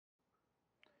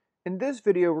In this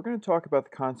video, we're going to talk about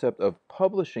the concept of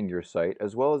publishing your site,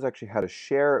 as well as actually how to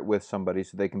share it with somebody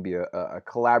so they can be a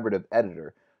collaborative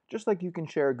editor. Just like you can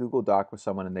share a Google Doc with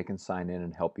someone and they can sign in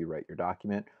and help you write your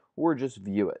document, or just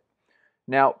view it.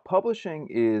 Now, publishing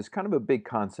is kind of a big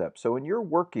concept. So when you're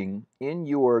working in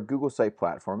your Google Site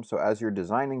platform, so as you're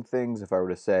designing things, if I were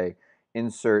to say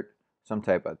insert some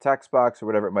type of text box or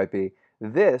whatever it might be,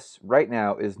 this right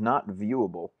now is not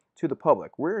viewable to the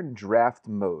public. We're in draft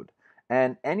mode,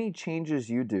 and any changes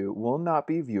you do will not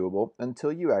be viewable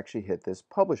until you actually hit this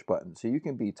publish button. So you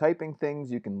can be typing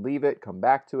things, you can leave it, come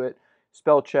back to it,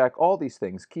 spell check, all these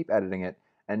things, keep editing it,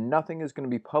 and nothing is going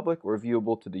to be public or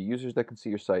viewable to the users that can see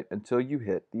your site until you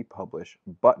hit the publish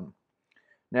button.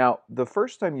 Now, the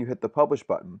first time you hit the publish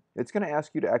button, it's going to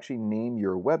ask you to actually name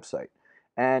your website.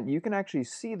 And you can actually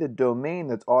see the domain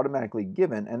that's automatically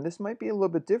given, and this might be a little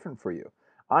bit different for you.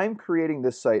 I'm creating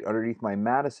this site underneath my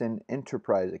Madison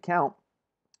Enterprise account,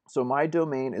 so my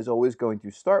domain is always going to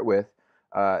start with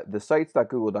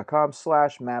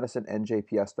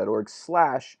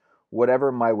thesites.google.com/madisonnjps.org/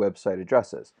 whatever my website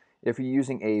address is. If you're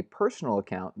using a personal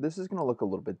account, this is going to look a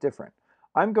little bit different.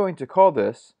 I'm going to call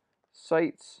this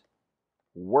Sites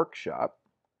Workshop.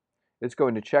 It's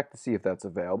going to check to see if that's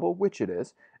available, which it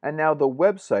is. And now the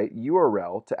website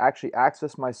URL to actually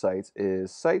access my sites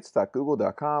is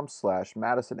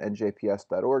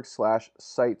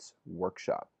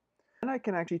sites.google.com/madisonnjps.org/sitesworkshop. And I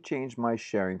can actually change my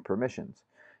sharing permissions.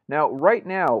 Now, right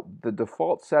now, the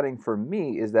default setting for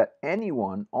me is that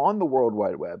anyone on the World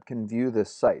Wide Web can view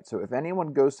this site. So if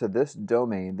anyone goes to this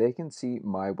domain, they can see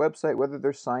my website, whether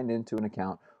they're signed into an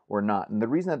account or not. And the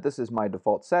reason that this is my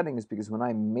default setting is because when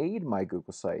I made my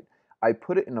Google site, I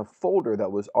put it in a folder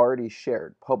that was already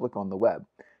shared, public on the web.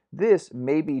 This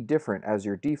may be different as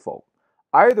your default.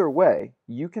 Either way,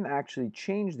 you can actually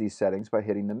change these settings by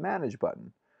hitting the Manage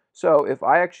button. So if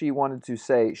I actually wanted to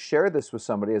say share this with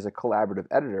somebody as a collaborative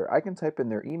editor, I can type in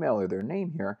their email or their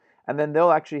name here, and then they'll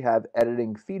actually have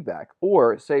editing feedback.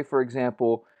 Or say, for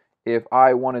example, if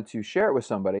I wanted to share it with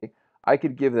somebody, I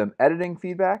could give them editing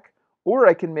feedback, or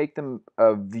I can make them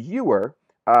a viewer,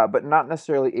 but not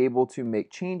necessarily able to make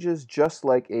changes, just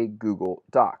like a Google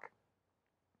Doc.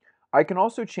 I can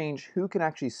also change who can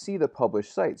actually see the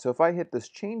published site. So if I hit this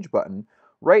change button,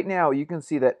 right now you can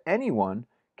see that anyone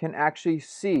can actually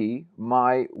see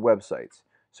my websites.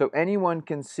 So anyone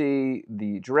can see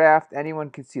the draft, anyone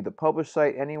can see the published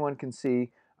site, anyone can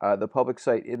see the public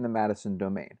site in the Madison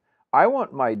domain. I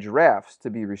want my drafts to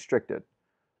be restricted.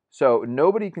 So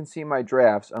nobody can see my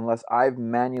drafts unless I've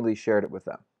manually shared it with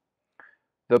them.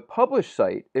 The published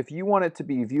site, if you want it to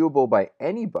be viewable by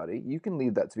anybody, you can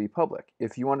leave that to be public.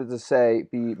 If you wanted to say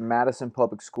be Madison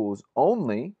Public Schools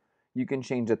only, you can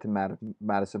change it to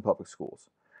Madison Public Schools.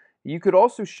 You could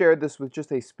also share this with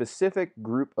just a specific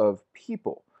group of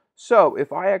people. So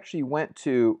if I actually went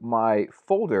to my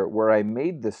folder where I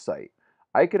made this site,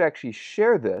 I could actually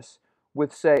share this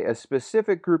with, say, a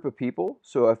specific group of people.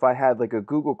 So if I had like a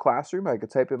Google Classroom, I could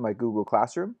type in my Google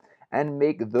Classroom and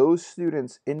make those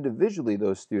students individually,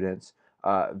 viewers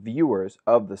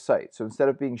of the site. So instead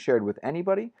of being shared with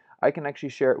anybody, I can actually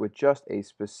share it with just a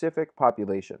specific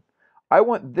population. I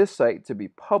want this site to be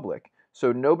public,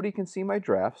 so nobody can see my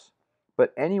drafts,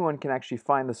 but anyone can actually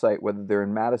find the site whether they're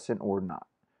in Madison or not.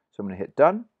 So I'm going to hit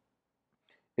done.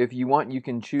 If you want, you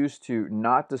can choose to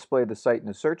not display the site in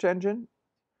a search engine,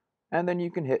 and then you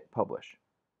can hit publish.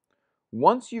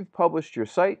 Once you've published your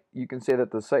site, you can say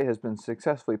that the site has been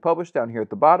successfully published down here at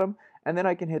the bottom, and then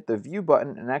I can hit the view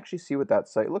button and actually see what that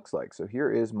site looks like. So here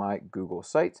is my Google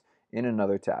site in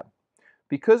another tab.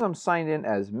 Because I'm signed in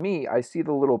as me, I see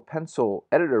the little pencil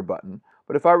editor button,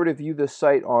 but if I were to view this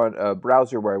site on a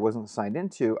browser where I wasn't signed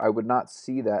into, I would not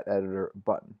see that editor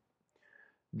button.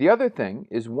 The other thing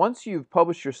is once you've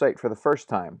published your site for the first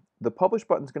time, the publish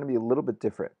button is going to be a little bit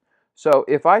different. So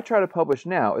if I try to publish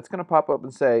now, it's going to pop up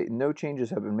and say no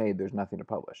changes have been made, there's nothing to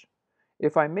publish.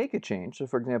 If I make a change, so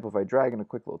for example, if I drag in a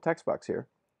quick little text box here,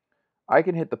 I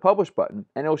can hit the publish button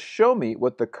and it'll show me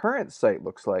what the current site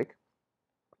looks like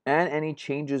and any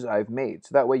changes I've made.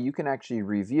 So that way you can actually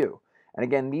review. And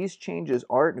again, these changes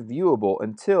aren't viewable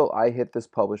until I hit this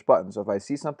publish button. So if I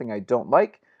see something I don't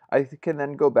like, I can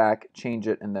then go back, change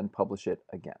it, and then publish it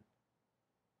again.